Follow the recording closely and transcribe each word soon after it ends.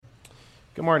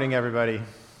Good morning, everybody.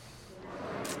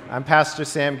 I'm Pastor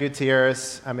Sam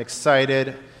Gutierrez. I'm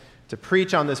excited to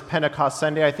preach on this Pentecost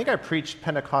Sunday. I think I preached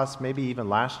Pentecost maybe even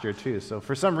last year, too. So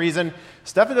for some reason,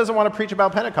 Stefan doesn't want to preach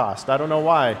about Pentecost. I don't know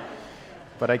why,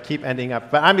 but I keep ending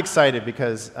up. But I'm excited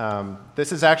because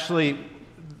this is actually,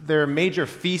 there are major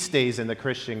feast days in the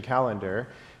Christian calendar.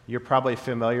 You're probably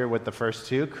familiar with the first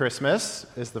two. Christmas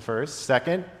is the first.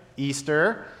 Second,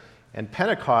 Easter. And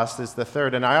Pentecost is the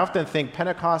third. And I often think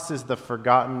Pentecost is the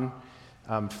forgotten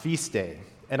feast day.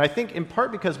 And I think in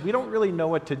part because we don't really know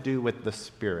what to do with the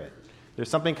Spirit. There's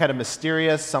something kind of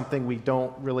mysterious, something we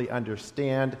don't really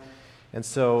understand. And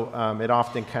so it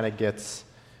often kind of gets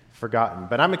forgotten.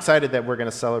 But I'm excited that we're going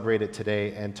to celebrate it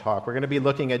today and talk. We're going to be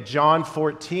looking at John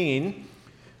 14,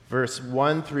 verse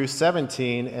 1 through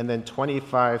 17, and then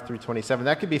 25 through 27.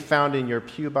 That could be found in your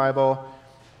Pew Bible,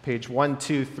 page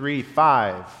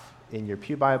 1235. In your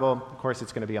Pew Bible. Of course,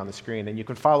 it's going to be on the screen, and you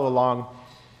can follow along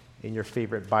in your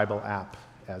favorite Bible app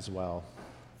as well.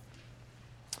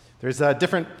 There's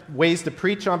different ways to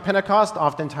preach on Pentecost.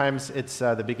 Oftentimes, it's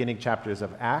the beginning chapters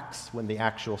of Acts when the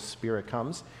actual Spirit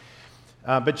comes.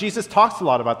 But Jesus talks a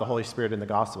lot about the Holy Spirit in the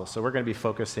Gospel, so we're going to be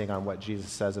focusing on what Jesus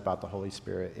says about the Holy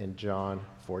Spirit in John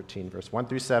 14, verse 1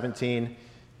 through 17,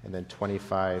 and then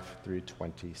 25 through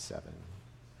 27.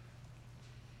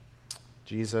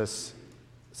 Jesus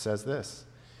says this: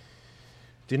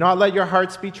 "Do not let your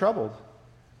hearts be troubled.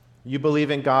 You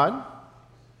believe in God,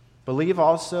 believe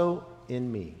also in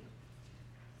me.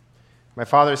 My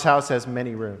Father's house has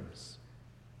many rooms.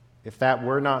 If that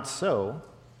were not so,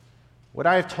 would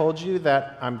I have told you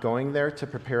that I'm going there to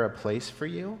prepare a place for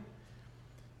you?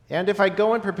 And if I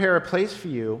go and prepare a place for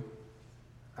you,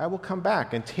 I will come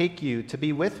back and take you to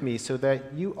be with me so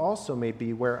that you also may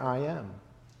be where I am.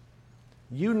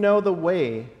 You know the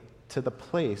way to the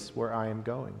place where I am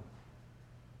going."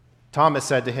 Thomas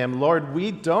said to him, "Lord,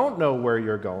 we don't know where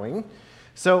you're going,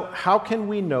 so how can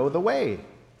we know the way?"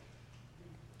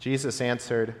 Jesus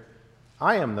answered,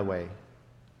 "I am the way,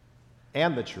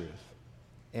 and the truth,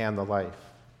 and the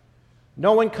life.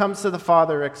 No one comes to the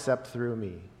Father except through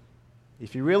me.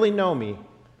 If you really know me,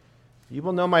 you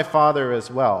will know my Father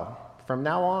as well. From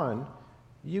now on,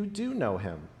 you do know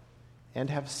him and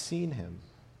have seen him."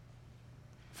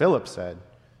 Philip said,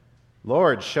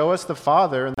 "Lord, show us the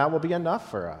Father, and that will be enough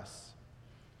for us."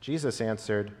 Jesus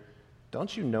answered,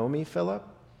 "Don't you know me, Philip?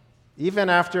 Even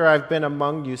after I've been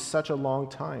among you such a long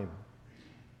time.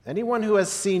 Anyone who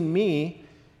has seen me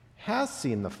has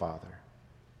seen the Father.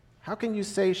 How can you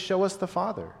say, 'Show us the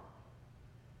Father'?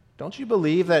 Don't you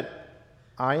believe that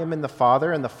I am in the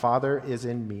Father and the Father is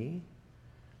in me?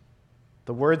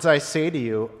 The words I say to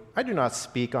you, I do not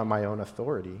speak on my own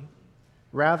authority.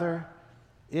 Rather,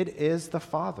 it is the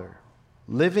Father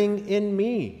living in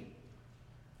me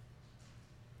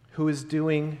who is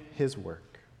doing his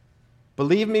work.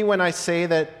 Believe me when I say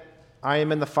that I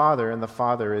am in the Father and the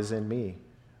Father is in me.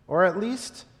 Or at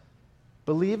least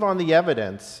believe on the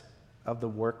evidence of the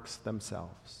works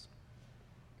themselves.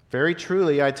 Very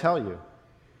truly, I tell you,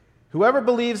 whoever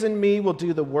believes in me will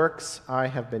do the works I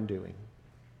have been doing,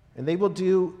 and they will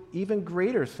do even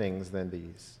greater things than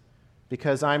these,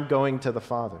 because I'm going to the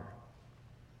Father.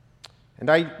 And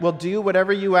I will do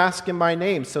whatever you ask in my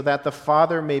name, so that the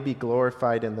Father may be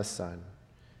glorified in the Son.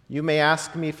 You may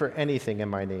ask me for anything in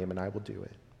my name, and I will do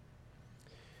it.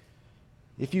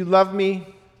 If you love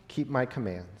me, keep my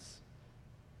commands.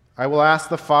 I will ask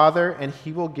the Father, and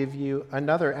he will give you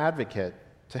another advocate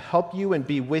to help you and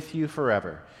be with you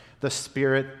forever, the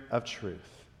Spirit of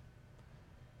truth.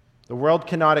 The world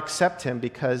cannot accept him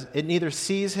because it neither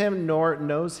sees him nor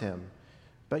knows him,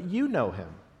 but you know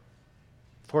him.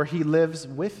 For he lives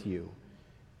with you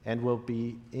and will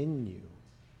be in you.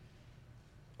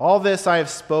 All this I have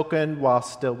spoken while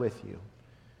still with you.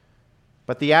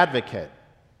 But the Advocate,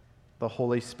 the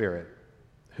Holy Spirit,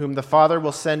 whom the Father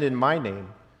will send in my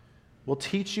name, will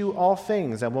teach you all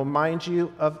things and will remind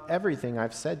you of everything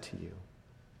I've said to you.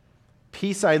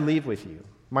 Peace I leave with you,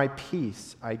 my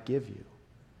peace I give you.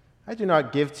 I do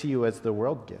not give to you as the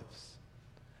world gives.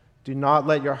 Do not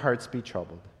let your hearts be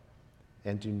troubled,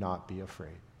 and do not be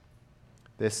afraid.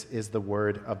 This is the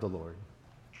word of the Lord.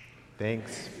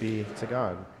 Thanks be to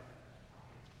God.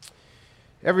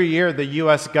 Every year, the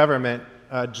U.S. government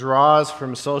draws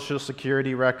from Social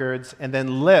Security records and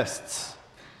then lists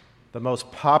the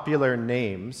most popular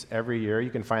names every year. You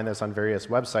can find this on various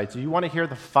websites. Do you want to hear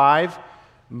the 5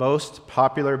 most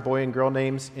popular boy and girl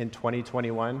names in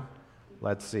 2021?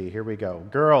 Let's see. Here we go.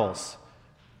 Girls: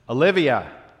 Olivia,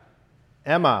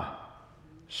 Emma,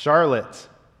 Charlotte,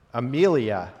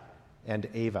 Amelia, and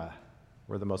Ava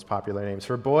were the most popular names.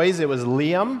 For boys, it was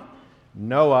Liam,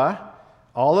 Noah,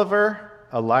 Oliver,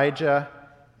 Elijah,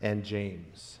 and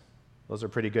James. Those are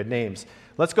pretty good names.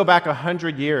 Let's go back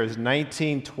 100 years,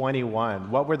 1921.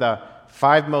 What were the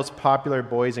 5 most popular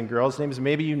boys and girls' names?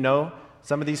 Maybe you know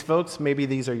some of these folks. Maybe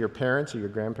these are your parents or your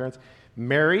grandparents.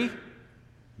 Mary,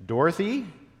 Dorothy,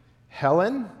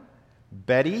 Helen,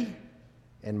 Betty,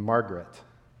 and Margaret.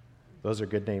 Those are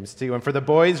good names too. And for the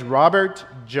boys, Robert,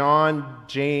 John,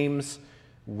 James,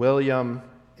 William,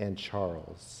 and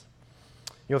Charles.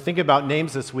 Think about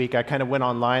names this week. I kind of went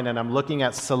online and I'm looking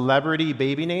at celebrity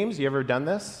baby names. You ever done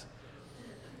this?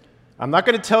 I'm not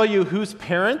going to tell you whose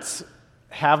parents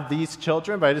have these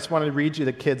children, but I just want to read you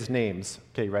the kids' names.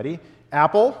 Okay, ready?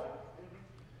 Apple,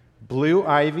 Blue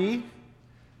Ivy,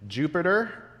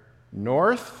 Jupiter,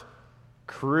 North,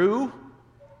 Crew,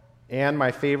 and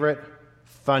my favorite,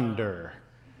 Thunder.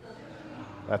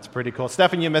 That's pretty cool.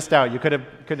 Stefan, you missed out. You could have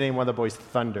named one of the boys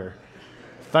Thunder.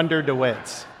 Thunder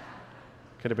DeWitt.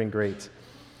 Could have been great.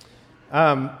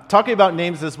 Talking about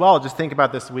names as well, just think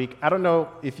about this week. I don't know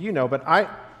if you know, but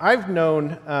I've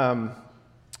known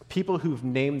people who've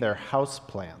named their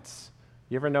houseplants.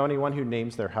 You ever know anyone who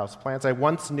names their houseplants? I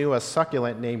once knew a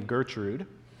succulent named Gertrude.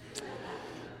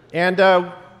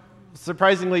 And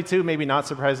surprisingly, too, maybe not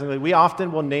surprisingly, we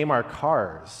often will name our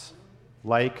cars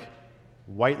like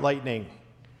White Lightning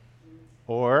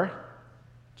or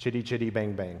Chitty Chitty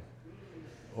Bang Bang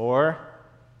or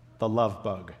the Love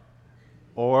Bug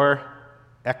or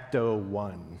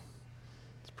Ecto-1.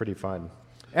 It's pretty fun.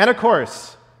 And of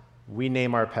course, we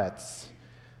name our pets.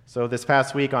 So this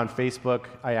past week on Facebook,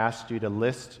 I asked you to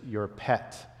list your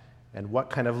pet and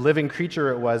what kind of living creature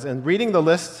it was. And reading the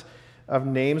list of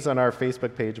names on our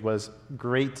Facebook page was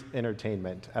great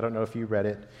entertainment. I don't know if you read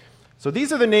it. So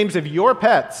these are the names of your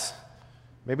pets.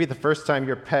 Maybe the first time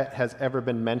your pet has ever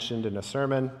been mentioned in a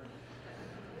sermon.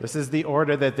 This is the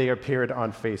order that they appeared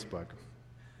on Facebook.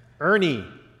 Ernie,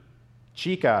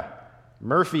 Chica,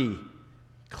 Murphy,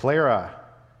 Clara,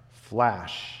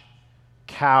 Flash,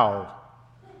 Cow,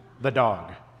 the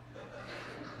dog.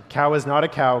 Cow is not a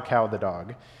cow, Cow the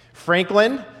dog.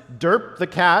 Franklin, Derp the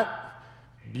cat,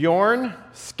 Bjorn,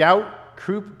 Scout,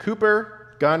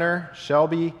 Cooper, Gunner,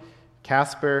 Shelby,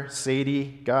 Casper,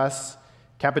 Sadie, Gus,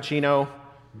 Cappuccino,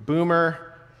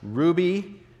 Boomer,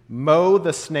 Ruby, Mo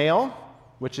the snail,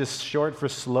 which is short for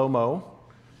slow-mo,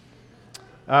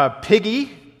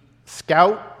 Piggy,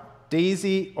 Scout,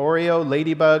 Daisy, Oreo,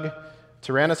 Ladybug,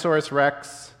 Tyrannosaurus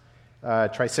Rex,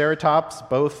 Triceratops,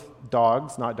 both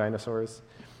dogs, not dinosaurs,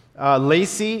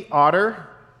 Lacey, Otter,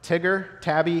 Tigger,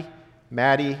 Tabby,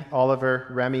 Maddie, Oliver,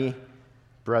 Remy,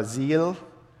 Brazil,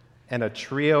 and a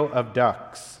trio of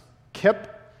ducks,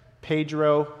 Kip,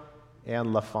 Pedro,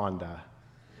 and LaFonda.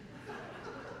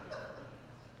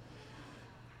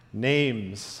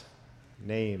 Names.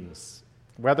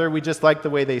 Whether we just like the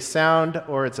way they sound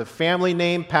or it's a family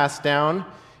name passed down.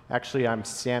 Actually, I'm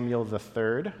Samuel the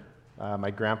Third.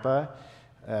 My grandpa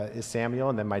is Samuel,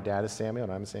 and then my dad is Samuel,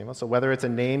 and I'm Samuel. So whether it's a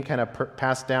name kind of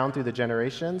passed down through the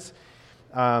generations,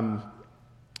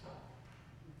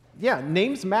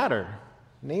 names matter.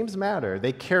 Names matter.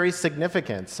 They carry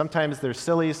significance. Sometimes they're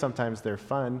silly, sometimes they're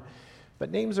fun,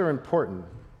 but names are important.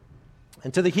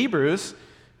 And to the Hebrews,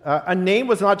 a name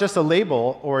was not just a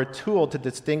label or a tool to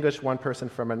distinguish one person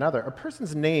from another. A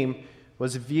person's name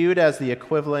was viewed as the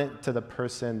equivalent to the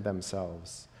person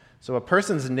themselves. So a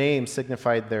person's name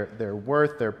signified their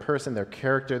worth, their person, their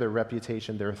character, their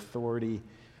reputation, their authority,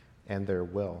 and their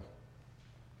will.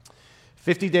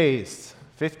 50 days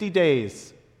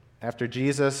after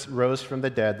Jesus rose from the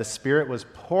dead, the Spirit was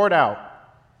poured out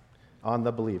on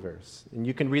the believers. And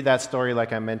you can read that story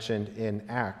like I mentioned in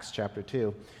Acts chapter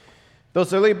 2.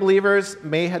 Those early believers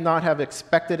may not have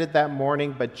expected it that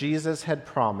morning, but Jesus had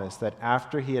promised that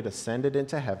after he had ascended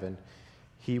into heaven,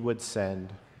 he would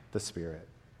send the Spirit.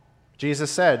 Jesus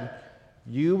said,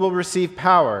 "You will receive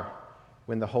power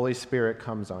when the Holy Spirit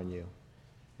comes on you,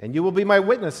 and you will be my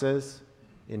witnesses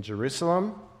in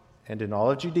Jerusalem and in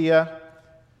all of Judea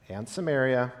and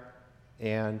Samaria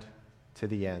and to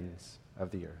the ends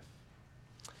of the earth."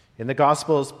 In the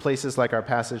Gospels, places like our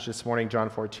passage this morning, John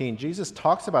 14, Jesus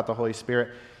talks about the Holy Spirit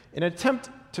in an attempt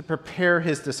to prepare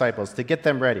his disciples, to get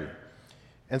them ready.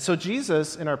 And so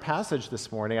Jesus, in our passage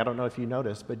this morning, I don't know if you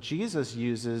noticed, but Jesus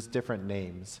uses different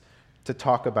names to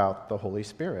talk about the Holy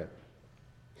Spirit.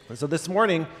 And so this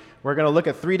morning, we're going to look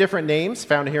at 3 different names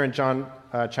found here in John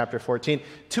chapter 14.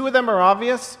 2 of them are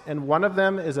obvious, and one of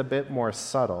them is a bit more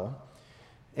subtle.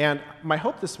 And my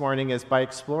hope this morning is by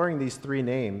exploring these 3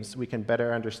 names, we can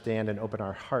better understand and open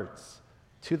our hearts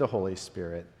to the Holy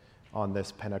Spirit on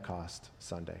this Pentecost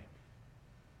Sunday.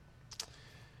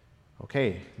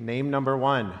 Okay, name number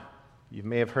 1, You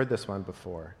may have heard this one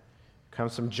before. It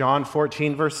comes from John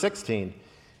 14, verse 16.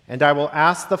 And I will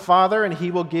ask the Father, and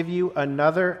he will give you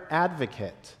another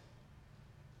advocate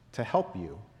to help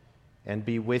you and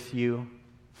be with you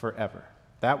forever.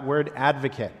 That word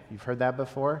advocate, you've heard that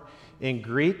before? In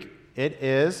Greek, it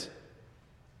is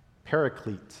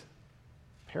paraclete.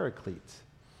 Paraclete.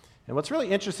 And what's really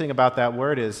interesting about that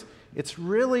word is it's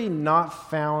really not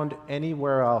found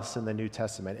anywhere else in the New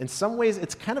Testament. In some ways,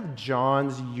 it's kind of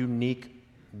John's unique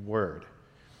word.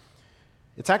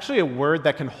 It's actually a word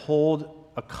that can hold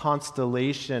a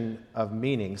constellation of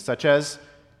meanings, such as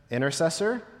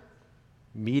intercessor,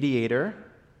 mediator,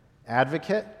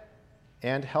 advocate,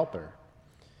 and helper.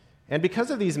 And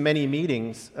because of these many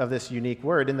meanings of this unique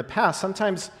word, in the past,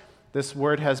 sometimes this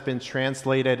word has been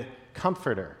translated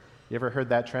comforter. You ever heard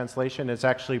that translation? It's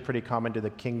actually pretty common to the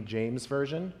King James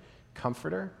Version,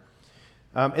 comforter.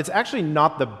 It's actually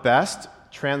not the best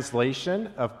translation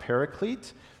of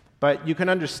paraclete, but you can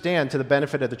understand, to the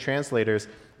benefit of the translators,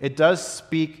 it does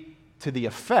speak to the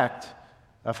effect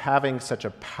of having such a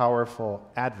powerful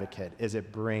advocate as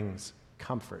it brings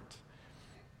comfort.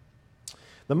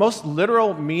 The most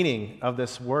literal meaning of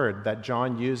this word that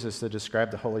John uses to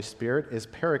describe the Holy Spirit is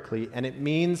paraclete, and it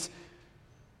means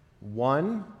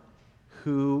one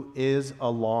who is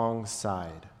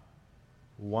alongside.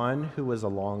 One who is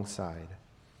alongside.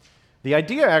 The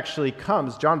idea actually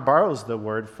comes, John borrows the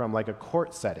word from like a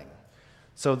court setting.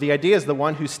 So the idea is the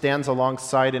one who stands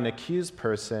alongside an accused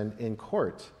person in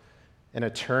court, an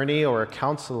attorney or a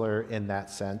counselor in that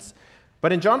sense.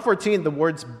 But in John 14, the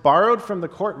word's borrowed from the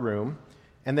courtroom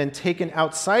and then taken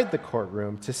outside the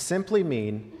courtroom to simply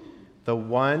mean the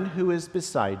one who is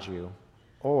beside you,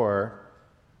 or,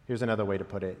 here's another way to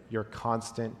put it, your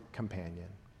constant companion.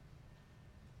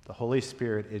 The Holy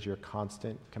Spirit is your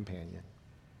constant companion.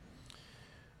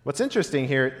 What's interesting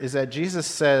here is that Jesus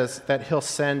says that he'll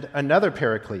send another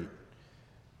paraclete,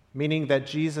 meaning that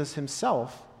Jesus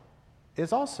himself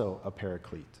is also a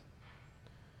paraclete.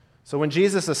 So when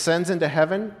Jesus ascends into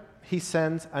heaven, he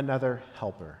sends another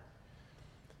helper.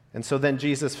 And so then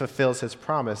Jesus fulfills his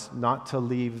promise not to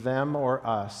leave them or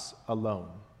us alone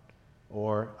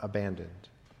or abandoned.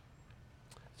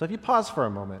 So if you pause for a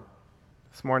moment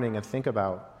this morning and think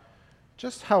about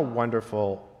just how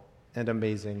wonderful and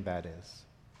amazing that is.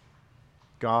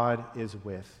 God is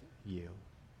with you.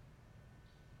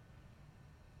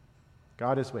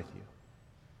 God is with you.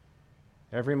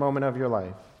 Every moment of your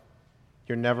life,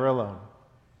 you're never alone.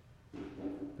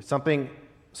 There's something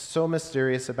so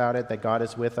mysterious about it that God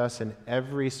is with us in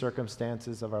every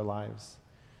circumstances of our lives.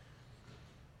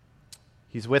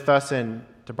 He's with us in,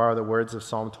 to borrow the words of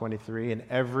Psalm 23, in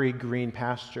every green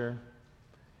pasture,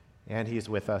 and he's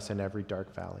with us in every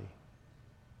dark valley.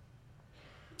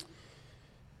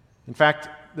 In fact,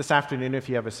 this afternoon, if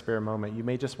you have a spare moment, you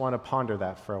may just want to ponder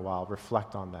that for a while,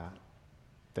 reflect on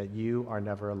that you are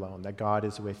never alone, that God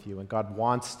is with you, and God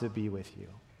wants to be with you,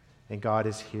 and God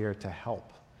is here to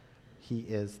help. He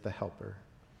is the helper.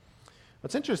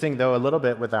 What's interesting, though, a little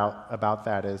bit about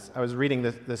that is, I was reading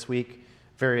this week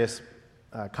various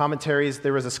commentaries.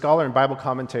 There was a scholar and Bible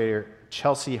commentator,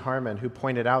 Chelsea Harmon, who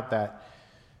pointed out that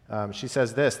she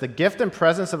says this: the gift and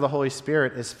presence of the Holy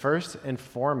Spirit is first and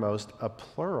foremost a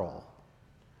plural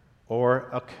or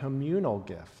a communal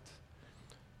gift.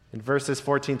 In verses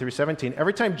 14 through 17,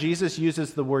 every time Jesus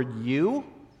uses the word you,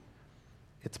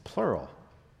 it's plural.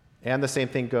 And the same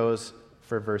thing goes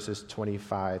for verses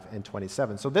 25 and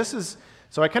 27.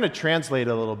 So I kind of translate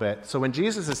a little bit. So when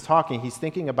Jesus is talking, he's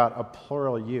thinking about a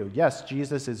plural you. Yes,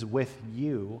 Jesus is with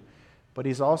you, but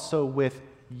he's also with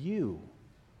you.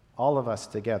 All of us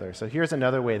together. So here's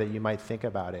another way that you might think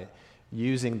about it,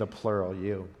 using the plural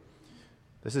you.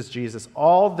 This is Jesus.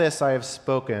 All this I have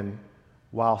spoken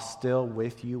while still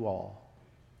with you all.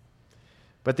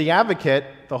 But the advocate,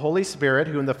 the Holy Spirit,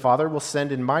 whom the Father will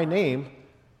send in my name,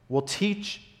 will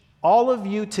teach all of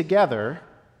you together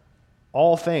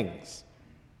all things,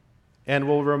 and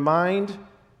will remind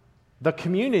the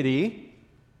community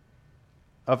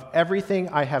of everything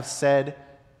I have said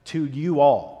to you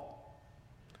all.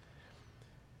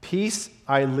 Peace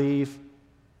I leave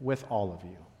with all of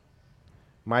you.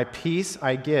 My peace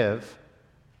I give,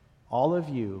 all of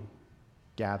you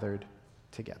gathered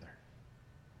together.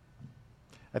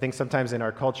 I think sometimes in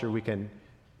our culture we can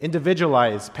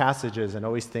individualize passages and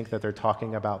always think that they're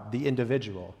talking about the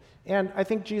individual. And I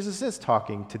think Jesus is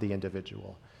talking to the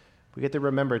individual. We get to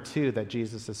remember, too, that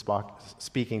Jesus is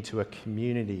speaking to a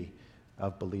community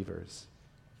of believers.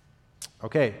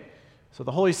 Okay, so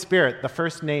the Holy Spirit, the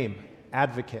first name,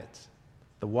 advocate,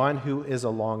 the one who is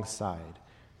alongside,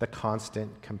 the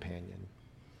constant companion.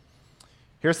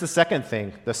 Here's the second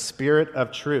thing, the Spirit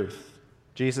of truth.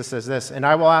 Jesus says this, "And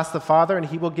I will ask the Father, and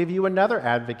he will give you another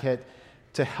advocate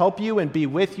to help you and be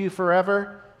with you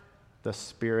forever, the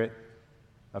Spirit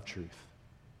of truth."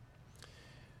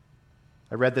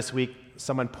 I read this week,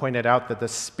 someone pointed out that the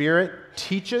Spirit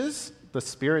teaches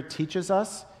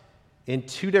us in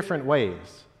two different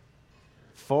ways,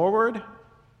 forward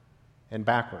and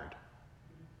backward.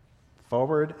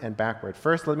 Forward and backward.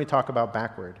 First, let me talk about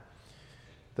backward.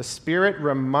 The Spirit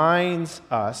reminds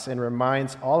us and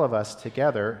reminds all of us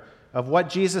together of what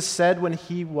Jesus said when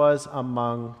he was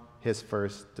among his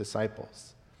first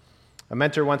disciples. A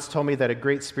mentor once told me that a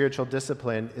great spiritual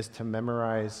discipline is to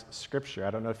memorize Scripture. I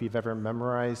don't know if you've ever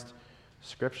memorized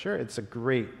Scripture. It's a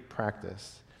great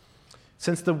practice.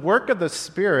 Since the work of the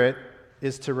Spirit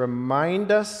is to remind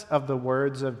us of the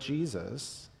words of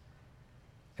Jesus,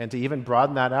 and to even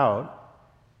broaden that out,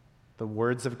 the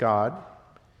words of God,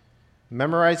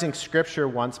 memorizing Scripture,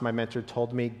 once my mentor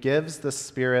told me, gives the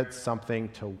Spirit something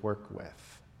to work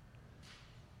with.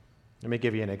 Let me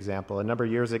give you an example. A number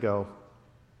of years ago,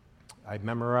 I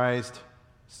memorized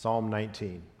Psalm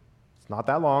 19. It's not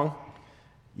that long.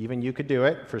 Even you could do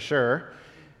it, for sure.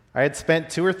 I had spent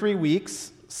 2 or 3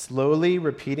 weeks slowly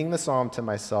repeating the psalm to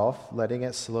myself, letting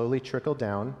it slowly trickle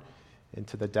down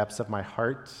into the depths of my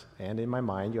heart and in my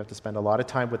mind. You have to spend a lot of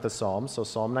time with the psalm. So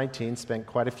Psalm 19, spent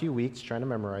quite a few weeks trying to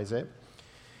memorize it.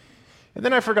 And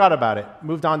then I forgot about it,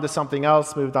 moved on to something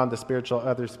else, moved on to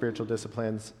other spiritual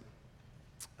disciplines.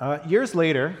 Years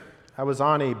later, I was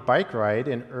on a bike ride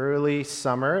in early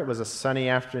summer. It was a sunny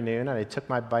afternoon, and I took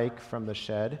my bike from the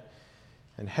shed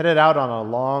and headed out on a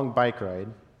long bike ride.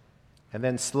 And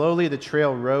then slowly the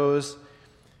trail rose,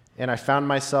 and I found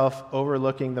myself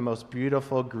overlooking the most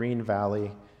beautiful green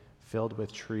valley filled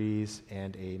with trees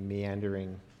and a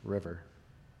meandering river.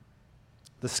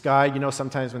 The sky,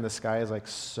 sometimes when the sky is like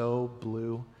so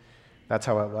blue, that's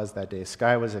how it was that day. The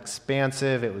sky was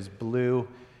expansive, it was blue,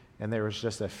 and there was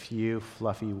just a few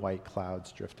fluffy white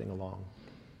clouds drifting along.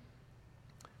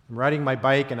 I'm riding my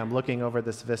bike and I'm looking over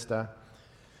this vista.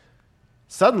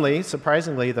 Suddenly,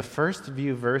 surprisingly, the first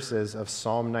few verses of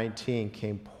Psalm 19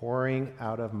 came pouring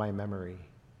out of my memory.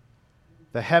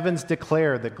 The heavens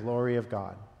declare the glory of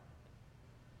God.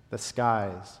 The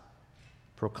skies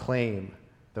proclaim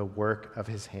the work of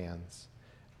his hands.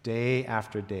 Day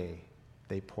after day,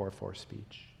 they pour forth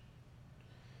speech.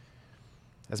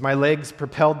 As my legs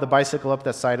propelled the bicycle up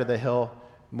the side of the hill,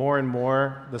 more and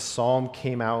more the psalm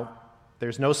came out.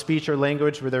 There's no speech or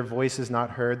language where their voice is not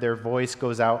heard. Their voice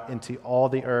goes out into all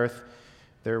the earth,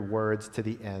 their words to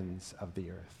the ends of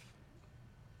the earth.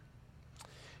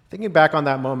 Thinking back on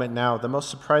that moment now, the most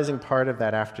surprising part of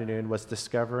that afternoon was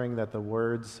discovering that the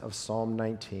words of Psalm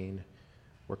 19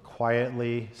 were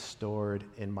quietly stored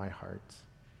in my heart.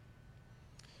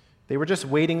 They were just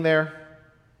waiting there,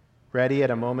 ready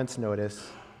at a moment's notice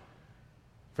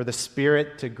for the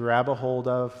Spirit to grab a hold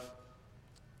of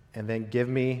and then give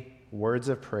me words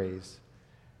of praise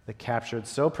that captured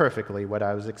so perfectly what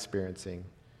I was experiencing.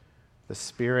 The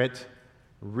Spirit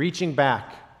reaching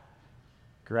back,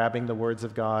 grabbing the words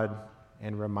of God,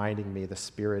 and reminding me the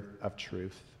Spirit of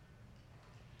truth.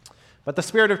 But the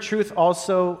Spirit of truth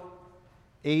also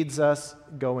aids us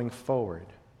going forward.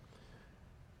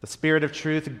 The Spirit of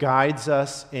truth guides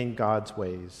us in God's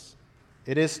ways.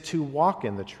 It is to walk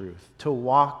in the truth, to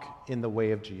walk in the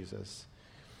way of Jesus.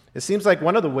 It seems like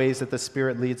one of the ways that the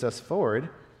Spirit leads us forward,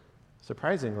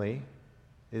 surprisingly,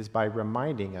 is by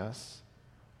reminding us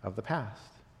of the past,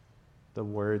 the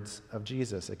words of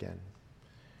Jesus again.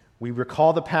 We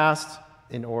recall the past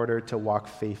in order to walk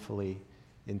faithfully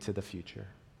into the future.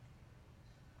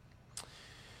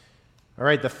 All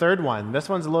right, the third one. This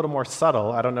one's a little more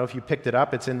subtle. I don't know if you picked it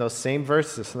up. It's in those same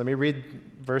verses. So let me read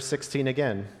verse 16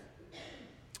 again.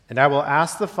 "And I will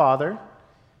ask the Father,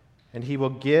 and he will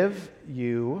give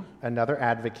you another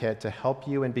advocate to help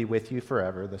you and be with you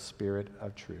forever, the Spirit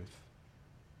of truth."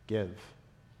 Give,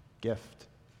 gift,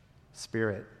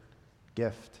 Spirit,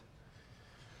 gift.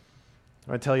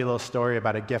 I want to tell you a little story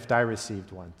about a gift I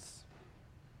received once,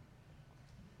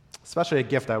 especially a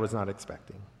gift I was not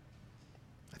expecting.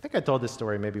 I think I told this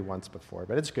story maybe once before,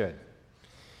 but it's good.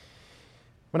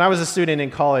 When I was a student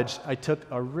in college, I took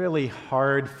a really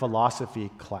hard philosophy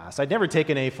class. I'd never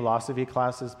taken any philosophy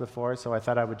classes before, so I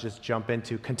thought I would just jump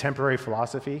into contemporary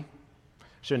philosophy.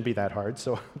 Shouldn't be that hard,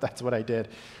 so that's what I did.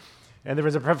 And there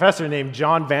was a professor named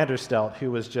John Vanderstelt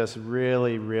who was just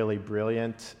really, really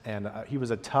brilliant, and he was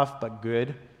a tough but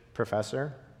good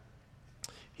professor.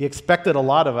 He expected a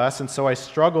lot of us, and so I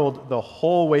struggled the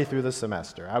whole way through the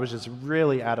semester. I was just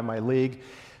really out of my league.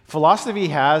 Philosophy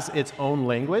has its own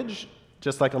language,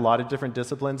 just like a lot of different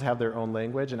disciplines have their own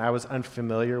language, and I was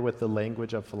unfamiliar with the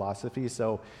language of philosophy,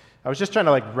 so I was just trying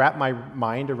to wrap my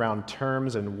mind around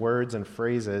terms and words and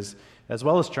phrases, as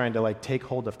well as trying to take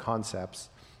hold of concepts.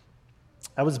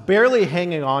 I was barely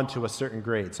hanging on to a certain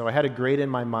grade, so I had a grade in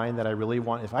my mind that I really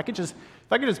want. If I could just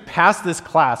pass this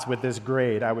class with this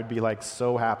grade, I would be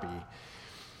so happy.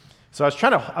 So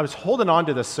I was holding on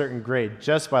to this certain grade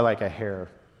just by a hair.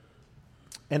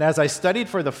 And as I studied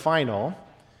for the final,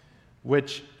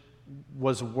 which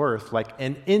was worth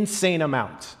an insane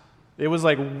amount, it was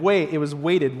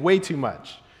weighted way too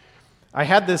much. I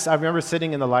remember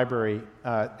sitting in the library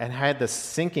and had this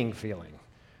sinking feeling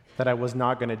that I was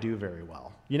not going to do very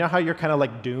well. You know how you're kind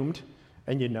of doomed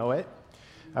and you know it?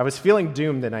 I was feeling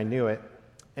doomed and I knew it.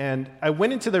 And I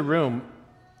went into the room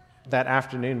that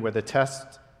afternoon where the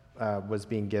test was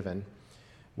being given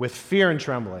with fear and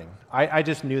trembling. I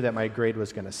just knew that my grade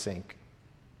was going to sink.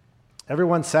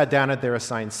 Everyone sat down at their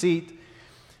assigned seat,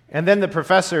 and then the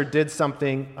professor did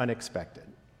something unexpected.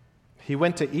 He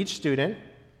went to each student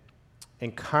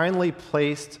and kindly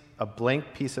placed a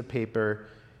blank piece of paper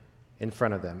in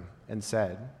front of them and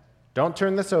said, "Don't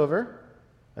turn this over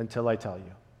until I tell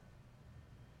you."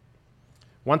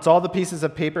 Once all the pieces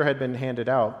of paper had been handed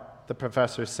out, the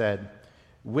professor said,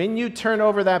 "When you turn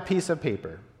over that piece of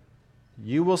paper,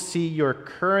 you will see your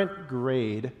current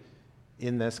grade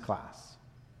in this class.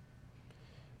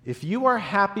 If you are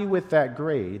happy with that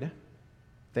grade,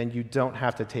 then you don't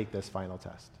have to take this final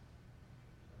test.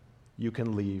 You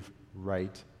can leave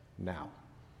right now."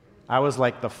 I was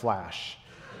like the Flash.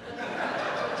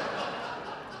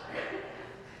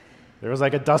 There was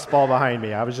a dust ball behind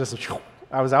me. I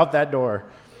was out that door.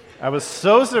 I was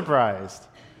so surprised.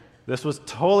 This was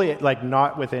totally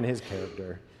not within his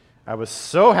character. I was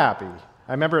so happy.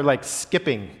 I remember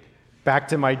skipping back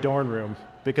to my dorm room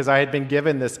because I had been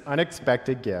given this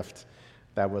unexpected gift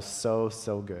that was so,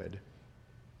 so good.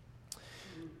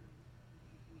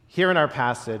 Here in our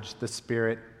passage, the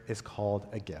Spirit is called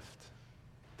a gift,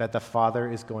 that the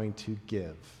Father is going to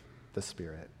give the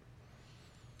Spirit.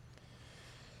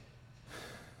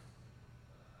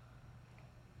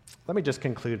 Let me just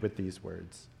conclude with these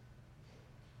words.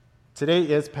 Today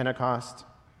is Pentecost.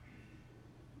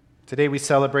 Today we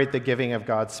celebrate the giving of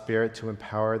God's Spirit to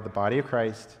empower the body of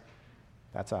Christ,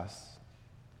 that's us,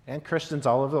 and Christians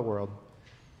all over the world,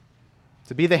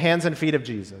 to be the hands and feet of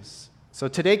Jesus. So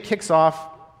today kicks off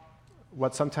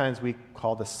what sometimes we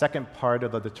call the second part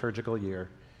of the liturgical year,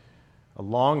 a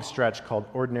long stretch called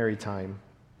Ordinary Time.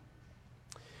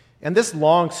 And this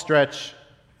long stretch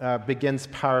begins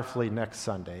powerfully next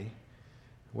Sunday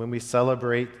when we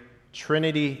celebrate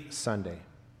Trinity Sunday,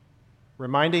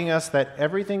 reminding us that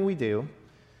everything we do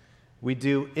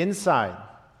inside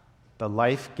the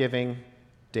life-giving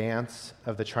dance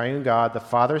of the triune God, the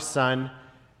Father, Son,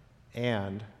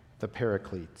 and the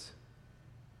Paraclete,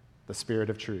 the Spirit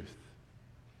of truth,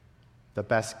 the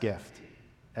best gift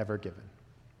ever given.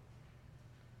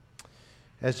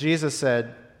 As Jesus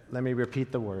said, let me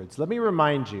repeat the words. Let me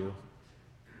remind you,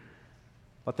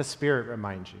 let the Spirit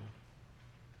remind you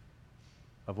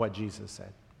of what Jesus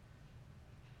said.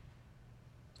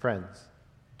 Friends,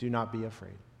 do not be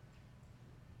afraid.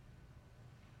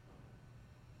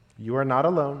 You are not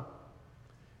alone.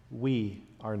 We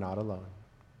are not alone.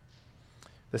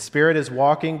 The Spirit is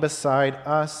walking beside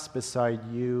us, beside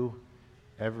you,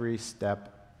 every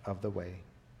step of the way,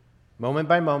 moment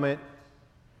by moment,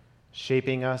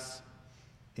 shaping us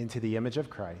into the image of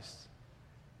Christ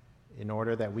in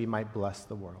order that we might bless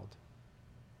the world.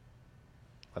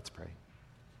 Let's pray.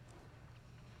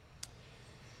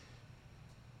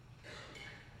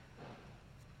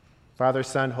 Father,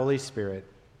 Son, Holy Spirit,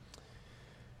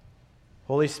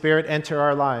 enter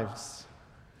our lives.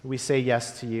 We say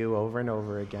yes to you over and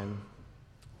over again.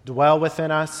 Dwell within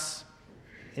us,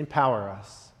 empower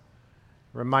us,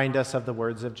 remind us of the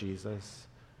words of Jesus.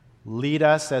 Lead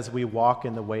us as we walk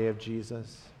in the way of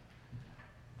Jesus.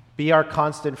 Be our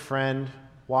constant friend,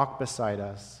 walk beside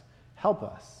us, help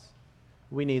us.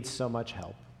 We need so much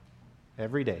help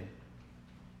every day.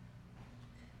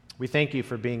 We thank you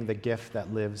for being the gift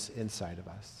that lives inside of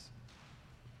us.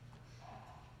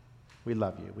 We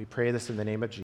love you. We pray this in the name of Jesus.